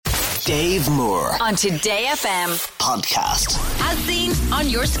Dave Moore on Today FM podcast. As seen on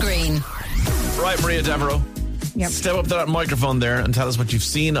your screen. Right, Maria Devereaux. Yep. Step up to that microphone there and tell us what you've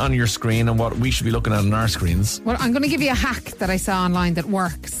seen on your screen and what we should be looking at on our screens. Well, I'm going to give you a hack that I saw online that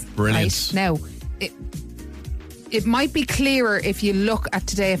works. Brilliant. Right? Now, it might be clearer if you look at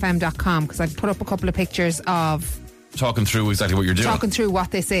todayfm.com, because I've put up a couple of pictures of Talking through exactly what you're doing. talking through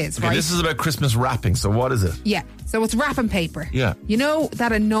what this is, Okay, right? this is about Christmas wrapping, so what is it? Yeah. So it's wrapping paper. Yeah. You know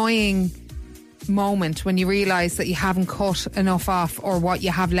that annoying moment when you realise that you haven't cut enough off, or what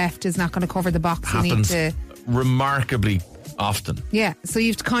you have left is not going to cover the box. Happens You need to, remarkably often. yeah. So you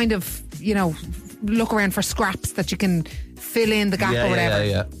have to kind of, look around for scraps that you can fill in the gap Yeah, or whatever.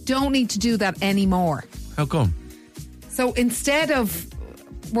 yeah. Don't need to do that anymore. How come? So instead of,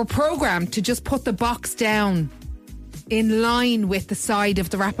 we're programmed to just put the box down in line with the side of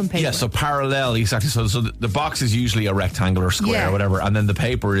the wrapping paper. Yeah, so parallel, exactly. So the box is usually a rectangle or square Yeah. or whatever, and then the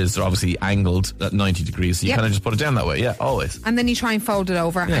paper is obviously angled at 90 degrees. So you Yep. kind of just put it down that way. Yeah, always. And then you try and fold it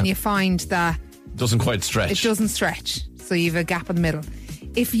over, Yeah. and you find that Doesn't quite stretch. it doesn't stretch. So you have a gap in the middle.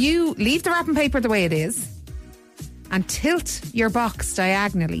 If you leave the wrapping paper the way it is and tilt your box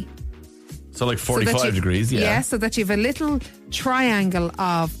diagonally. So like so that 45 you- degrees, yeah. Yeah, so that you have a little triangle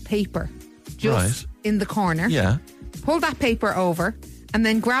of paper just Right. in the corner. Yeah. Pull that paper over and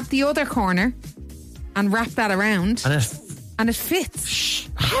then grab the other corner and wrap that around. And it fits.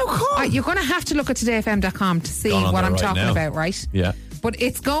 How come? You're going to have to look at todayfm.com to see Gone on what there I'm right talking now. about, right? Yeah. But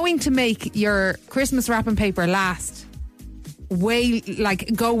it's going to make your Christmas wrapping paper last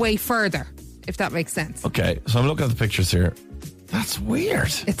go way further, if that makes sense. Okay, so I'm looking at the pictures here. That's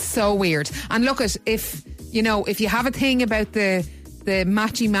weird. It's so weird. And look at, if you have a thing about the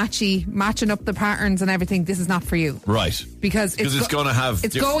matching up the patterns and everything, this is not for you. Right. Because it's going to have...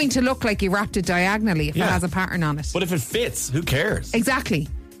 It's going to look like you wrapped it diagonally if Yeah. it has a pattern on it. But if it fits, who cares? Exactly.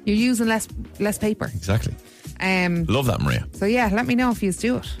 You're using less paper. Exactly. Love that, Maria. So yeah, let me know if you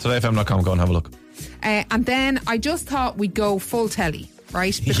do it. TodayFM.com, go and have a look. And then I just thought we'd go full telly,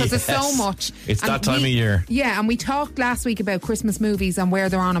 right? Because there's so Yes. much. It's And that time of year. Yeah, and we talked last week about Christmas movies and where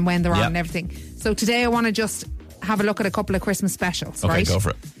they're on and when they're Yeah. on and everything. So today I want to just have a look at a couple of Christmas specials, Okay, right? go for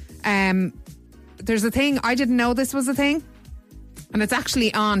it. There's a thing, I didn't know this was a thing, and it's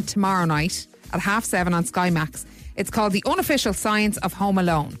actually on tomorrow night at 7:30 on Sky Max. It's called The Unofficial Science of Home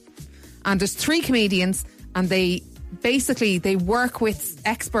Alone. And there's 3 comedians, and they work with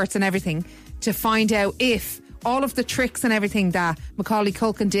experts and everything to find out if all of the tricks and everything that Macaulay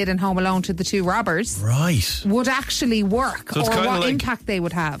Culkin did in Home Alone to the 2 robbers Right. would actually work, So it's or kinda what like impact they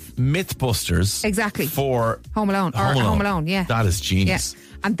would have. Mythbusters. Exactly. For Home Alone. Home Alone, yeah. That is genius.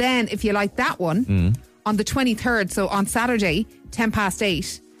 Yeah. And then if you like that one, on the 23rd, so on Saturday,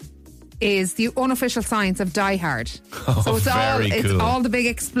 8:10, is The Unofficial Science of Die Hard. So it's very it's cool. all the big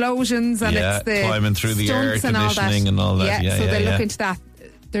explosions, and Yeah, it's the climbing through the air stunts and all that. conditioning and all that. Yeah, so yeah, they yeah. look into that.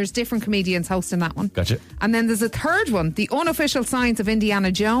 There's different comedians hosting that one. Gotcha. And then there's a third one, The Unofficial Science of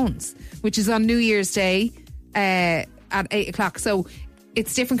Indiana Jones, which is on New Year's Day at 8 o'clock. So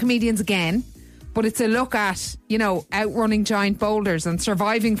it's different comedians again, but it's a look at, outrunning giant boulders and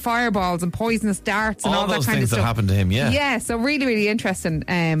surviving fireballs and poisonous darts and all that those kind of things stuff. that happened to him, yeah. Yeah, so really, really interesting.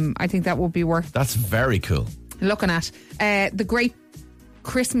 I think that would be worth That's very cool. looking at. The Great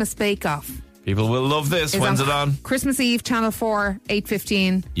Christmas Bake Off. People will love this. Is When's it on? Christmas Eve, Channel 4,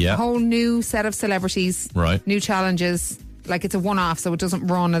 8:15. Yeah. A whole new set of celebrities. Right. New challenges. Like, it's a one-off, so it doesn't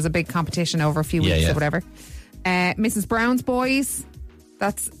run as a big competition over a few Yeah, weeks yeah. or whatever. Mrs. Brown's Boys.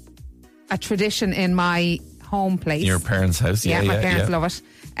 That's a tradition in my home place. Your parents' house. Yeah, my parents love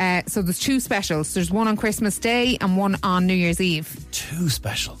it. So there's 2 specials. There's one on Christmas Day and one on New Year's Eve. 2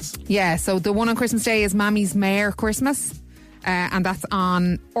 specials. Yeah, so the one on Christmas Day is Mammy's Mare Christmas. And that's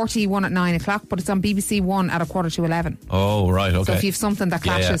on RT1 at 9 o'clock, but it's on BBC One at 11:15. Oh, right, okay. So if you have something that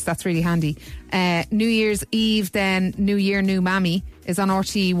Yeah, clashes, yeah. that's really handy. New Year's Eve, then New Year, New Mammy is on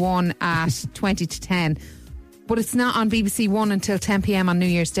RT1 at 20 to 10. But it's not on BBC One until 10 p.m. on New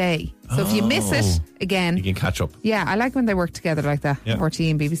Year's Day. So if you miss it, again... You can catch up. Yeah, I like when they work together like that, Yeah.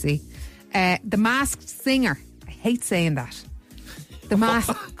 RT and BBC. The Masked Singer. I hate saying that. The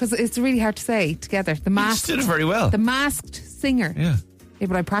Masked... Because it's really hard to say together. The You Masked... just did it very well. The Masked Singer. Yeah. Yeah,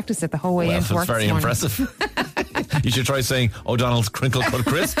 but I practiced it the whole way Well, into that's work very this morning. impressive. You should try saying O'Donnell's Crinkle Cut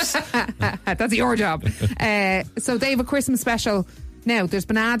Crisps. That's your job. So they have a Christmas special. Now, there's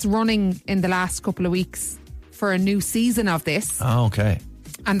been ads running in the last couple of weeks for a new season of this. Oh, okay.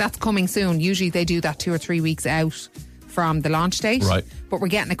 And that's coming soon. Usually they do that 2 or 3 weeks out from the launch date. Right. But we're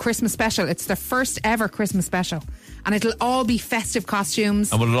getting a Christmas special. It's their first ever Christmas special. And it'll all be festive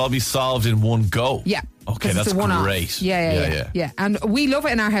costumes. And will it all be solved in one go? Yeah. Okay, 'Cause it's that's a one-off. great. Yeah. And we love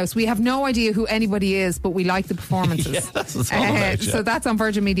it in our house. We have no idea who anybody is, but we like the performances. Yeah, that's what it's all about, yeah. So that's on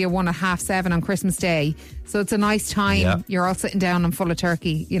Virgin Media 1 at 7:30 on Christmas Day. So it's a nice time. Yeah. You're all sitting down and full of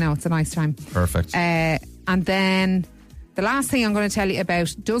turkey. You know, it's a nice time. Perfect. And then the last thing I'm going to tell you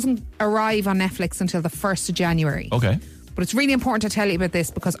about doesn't arrive on Netflix until the 1st of January. Okay. But it's really important to tell you about this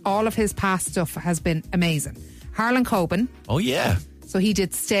because all of his past stuff has been amazing. Harlan Coben. Oh, yeah. So he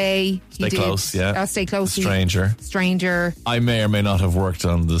did Stay. Stay Close, yeah. Stay Close. Stranger. I may or may not have worked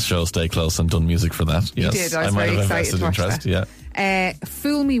on the show Stay Close and done music for that. Yes. You did. I was might very have excited to watch interest, that. Yeah.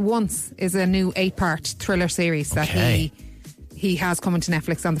 Fool Me Once is a new 8-part thriller series that he has coming to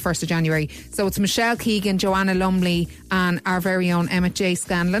Netflix on the 1st of January. So it's Michelle Keegan, Joanna Lumley and our very own Emmett J.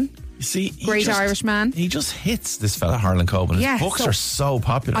 Scanlon. You see, Great Irish man. He just hits this fella, Harlan Coben. His books are so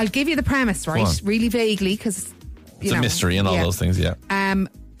popular. I'll give you the premise, right? Really vaguely, because it's a mystery and all those things, yeah.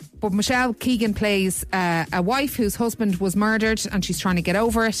 But Michelle Keegan plays a wife whose husband was murdered and she's trying to get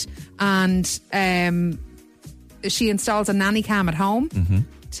over it. And she installs a nanny cam at home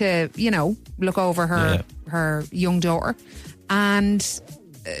to, look over her young daughter. And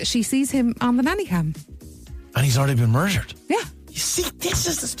she sees him on the nanny cam. And he's already been murdered. Yeah. You see, this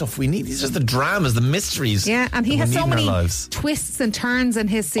is the stuff we need. These are the dramas, the mysteries. Yeah, and he has so many lives. twists and turns in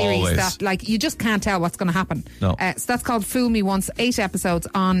his series that you just can't tell what's going to happen. No. So that's called Fool Me Once, 8 episodes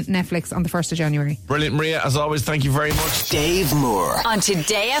on Netflix on the 1st of January. Brilliant, Maria. As always, thank you very much. Dave Moore on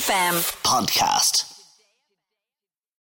Today FM podcast.